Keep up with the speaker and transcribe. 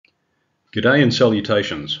G'day and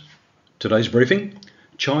salutations. Today's briefing,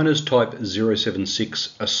 China's Type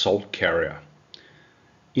 076 assault carrier.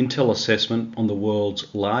 Intel assessment on the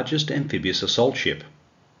world's largest amphibious assault ship.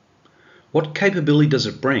 What capability does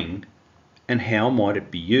it bring and how might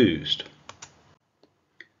it be used?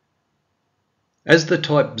 As the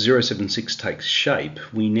Type 076 takes shape,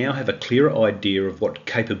 we now have a clearer idea of what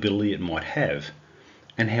capability it might have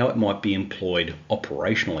and how it might be employed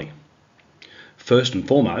operationally. First and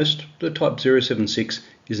foremost, the Type 076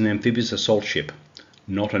 is an amphibious assault ship,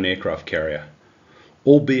 not an aircraft carrier,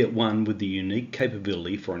 albeit one with the unique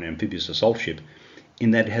capability for an amphibious assault ship in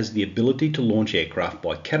that it has the ability to launch aircraft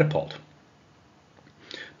by catapult.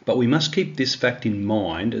 But we must keep this fact in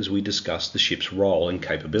mind as we discuss the ship's role and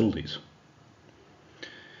capabilities.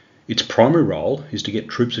 Its primary role is to get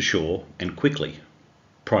troops ashore and quickly,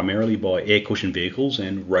 primarily by air cushion vehicles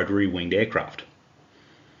and rotary winged aircraft.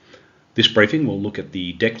 This briefing will look at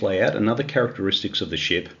the deck layout and other characteristics of the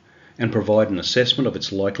ship and provide an assessment of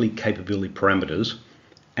its likely capability parameters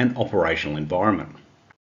and operational environment.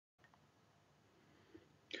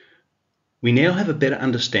 We now have a better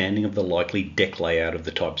understanding of the likely deck layout of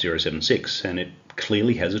the Type 076, and it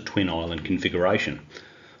clearly has a twin island configuration,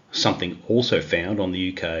 something also found on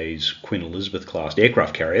the UK's Queen Elizabeth class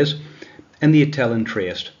aircraft carriers and the Italian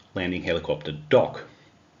Trieste landing helicopter dock.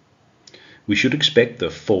 We should expect the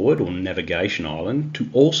forward or navigation island to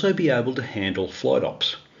also be able to handle flight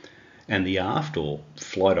ops, and the aft or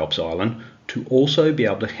flight ops island to also be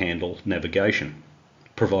able to handle navigation,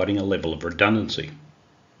 providing a level of redundancy.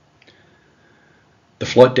 The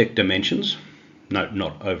flight deck dimensions, note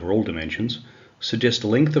not overall dimensions, suggest a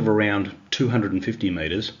length of around 250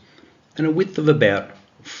 metres and a width of about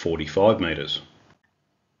 45 metres.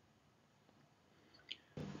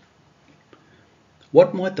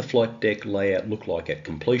 What might the flight deck layout look like at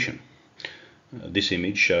completion? This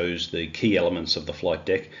image shows the key elements of the flight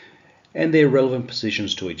deck and their relevant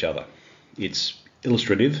positions to each other. It's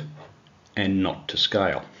illustrative and not to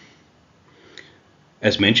scale.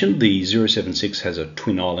 As mentioned, the 076 has a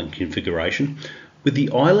twin island configuration with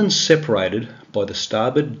the islands separated by the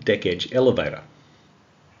starboard deck edge elevator.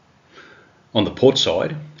 On the port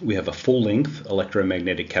side, we have a full-length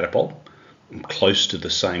electromagnetic catapult, close to the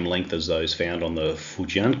same length as those found on the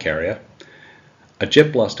Fujian carrier, a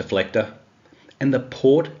jet blast deflector, and the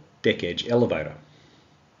port deck edge elevator.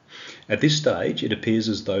 At this stage, it appears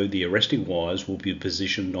as though the arresting wires will be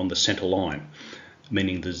positioned on the centre line,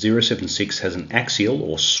 meaning the 076 has an axial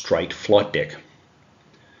or straight flight deck.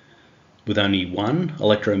 With only one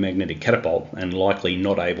electromagnetic catapult and likely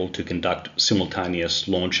not able to conduct simultaneous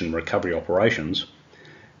launch and recovery operations,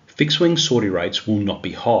 fixed-wing sortie rates will not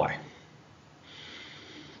be high.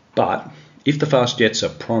 But if the fast jets are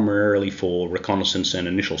primarily for reconnaissance and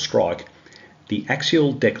initial strike, the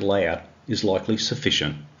axial deck layout is likely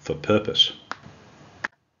sufficient for purpose.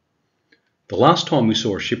 The last time we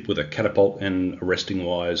saw a ship with a catapult and arresting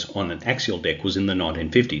wires on an axial deck was in the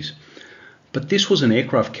 1950s, but this was an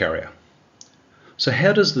aircraft carrier. So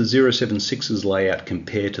how does the 076's layout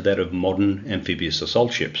compare to that of modern amphibious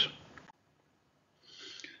assault ships?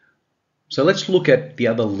 So let's look at the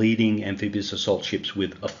other leading amphibious assault ships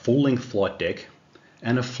with a full-length flight deck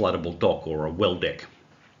and a floatable dock or a well deck.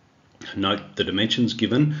 Note the dimensions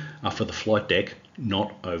given are for the flight deck,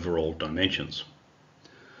 not overall dimensions.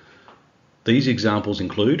 These examples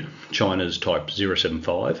include China's Type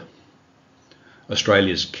 075,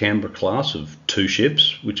 Australia's Canberra class of 2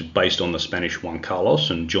 ships, which are based on the Spanish Juan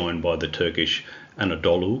Carlos and joined by the Turkish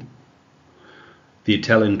Anadolu, the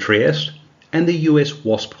Italian Trieste, and the US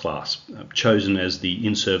Wasp class, chosen as the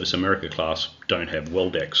in-service America class, don't have well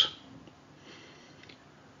decks.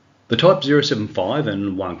 The Type 075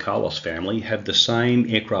 and Juan Carlos family have the same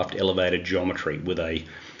aircraft elevator geometry with a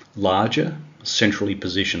larger, centrally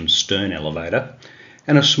positioned stern elevator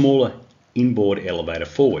and a smaller inboard elevator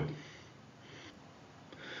forward.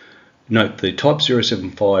 Note the Type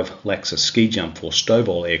 075 lacks a ski jump for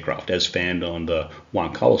STOVL aircraft as found on the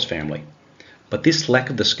Juan Carlos family. But this lack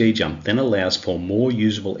of the ski jump then allows for more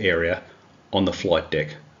usable area on the flight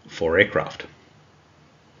deck for aircraft.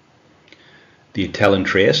 The Italian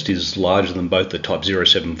Trieste is larger than both the Type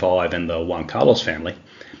 075 and the Juan Carlos family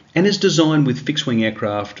and is designed with fixed-wing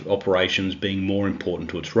aircraft operations being more important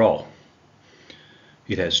to its role.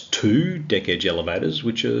 It has 2 deck edge elevators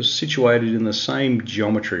which are situated in the same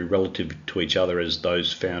geometry relative to each other as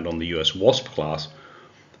those found on the US Wasp class,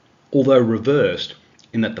 although reversed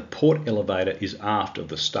in that the port elevator is aft of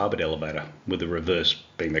the starboard elevator, with the reverse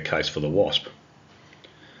being the case for the Wasp.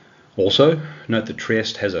 Also, note that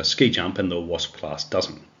Trieste has a ski jump and the Wasp class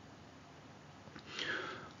doesn't.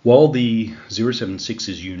 While the 076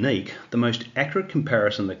 is unique, the most accurate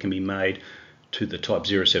comparison that can be made to the Type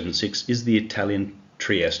 076 is the Italian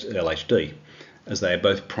Trieste LHD, as they are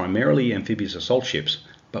both primarily amphibious assault ships,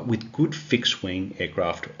 but with good fixed-wing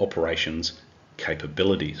aircraft operations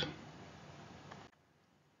capabilities.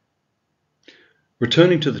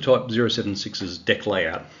 Returning to the Type 076's deck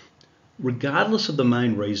layout, regardless of the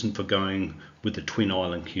main reason for going with the twin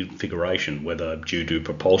island configuration, whether due to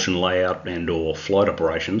propulsion layout and/or flight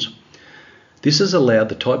operations, this has allowed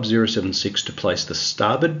the Type 076 to place the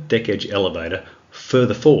starboard deck edge elevator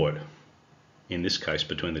further forward, in this case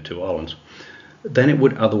between the two islands, than it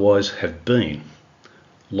would otherwise have been,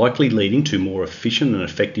 likely leading to more efficient and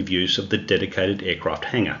effective use of the dedicated aircraft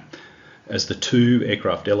hangar, as the two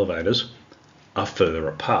aircraft elevators are further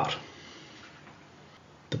apart.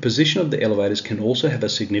 The position of the elevators can also have a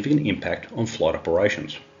significant impact on flight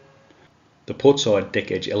operations. The portside deck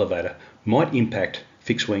edge elevator might impact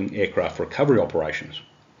fixed-wing aircraft recovery operations,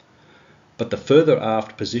 but the further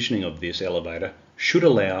aft positioning of this elevator should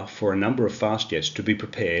allow for a number of fast jets to be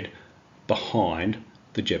prepared behind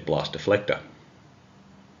the jet blast deflector.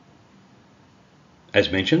 As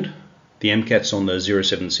mentioned, the EMCATs on the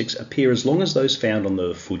 076 appear as long as those found on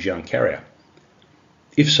the Fujian carrier.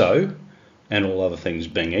 If so, and all other things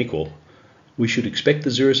being equal, we should expect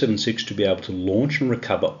the 076 to be able to launch and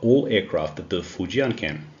recover all aircraft that the Fujian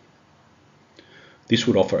can. This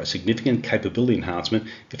would offer a significant capability enhancement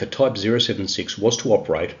if a Type 076 was to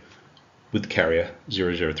operate with carrier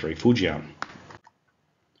 003 Fujian.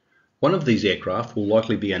 One of these aircraft will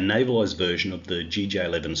likely be a navalised version of the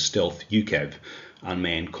GJ-11 Stealth UCAV,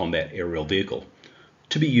 Unmanned Combat Aerial Vehicle,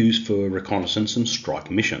 to be used for reconnaissance and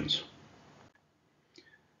strike missions.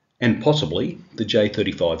 And possibly the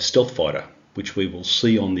J-35 Stealth Fighter, which we will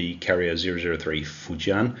see on the carrier 003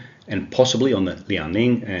 Fujian and possibly on the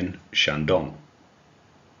Liaoning and Shandong.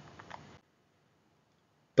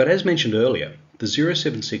 But as mentioned earlier, the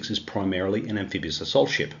 076 is primarily an amphibious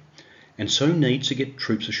assault ship, and so needs to get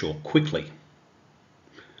troops ashore quickly.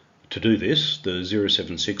 To do this, the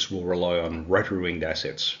 076 will rely on rotary-winged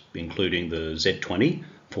assets, including the Z-20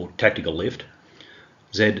 for tactical lift,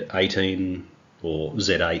 Z-18 or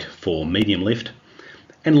Z-8 for medium lift,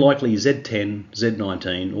 and likely Z-10,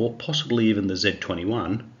 Z-19 or possibly even the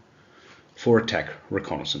Z-21 for attack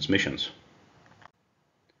reconnaissance missions.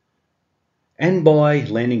 And by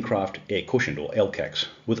landing craft air cushioned or LCACs,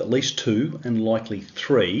 with at least 2 and likely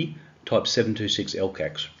 3 Type 726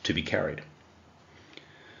 LCACs to be carried.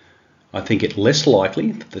 I think it less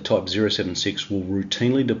likely that the Type 076 will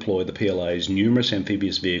routinely deploy the PLA's numerous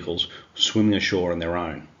amphibious vehicles swimming ashore on their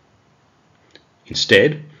own.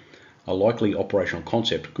 Instead, a likely operational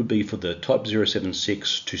concept could be for the Type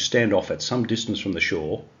 076 to stand off at some distance from the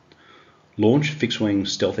shore, launch fixed-wing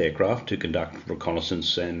stealth aircraft to conduct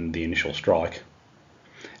reconnaissance and the initial strike,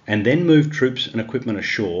 and then move troops and equipment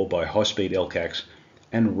ashore by high-speed LCACs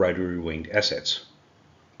and rotary-winged assets,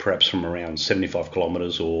 perhaps from around 75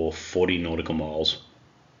 kilometres or 40 nautical miles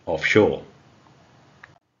offshore.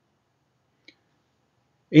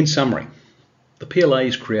 In summary, the PLA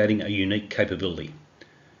is creating a unique capability,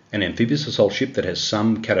 an amphibious assault ship that has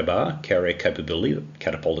some CATABAR carrier capability,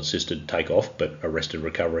 catapult-assisted takeoff but arrested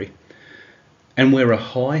recovery, and where a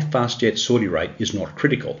high fast jet sortie rate is not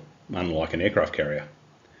critical, unlike an aircraft carrier,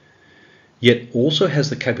 yet also has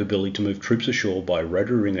the capability to move troops ashore by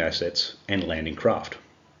rotary-wing assets and landing craft.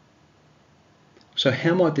 So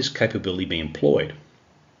how might this capability be employed?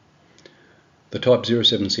 The Type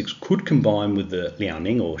 076 could combine with the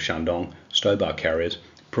Liaoning or Shandong stowbar carriers,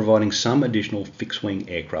 providing some additional fixed-wing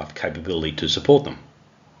aircraft capability to support them.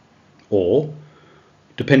 Or,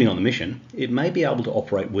 depending on the mission, it may be able to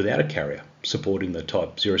operate without a carrier, supporting the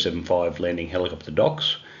Type 075 landing helicopter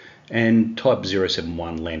docks and Type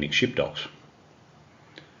 071 landing ship docks.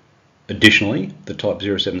 Additionally, the Type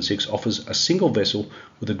 076 offers a single vessel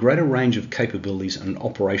with a greater range of capabilities and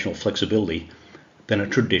operational flexibility than a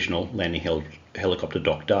traditional landing helicopter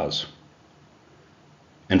dock does.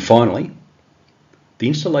 And finally, the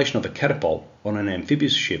installation of a catapult on an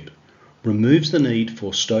amphibious ship removes the need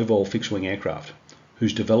for STOVL fixed-wing aircraft,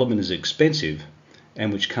 whose development is expensive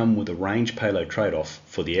and which come with a range payload trade-off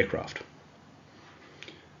for the aircraft.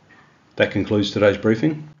 That concludes today's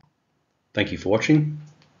briefing. Thank you for watching.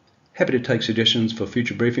 Happy to take suggestions for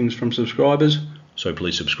future briefings from subscribers, so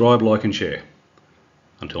please subscribe, like and share.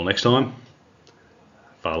 Until next time,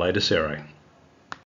 Fale de Sere.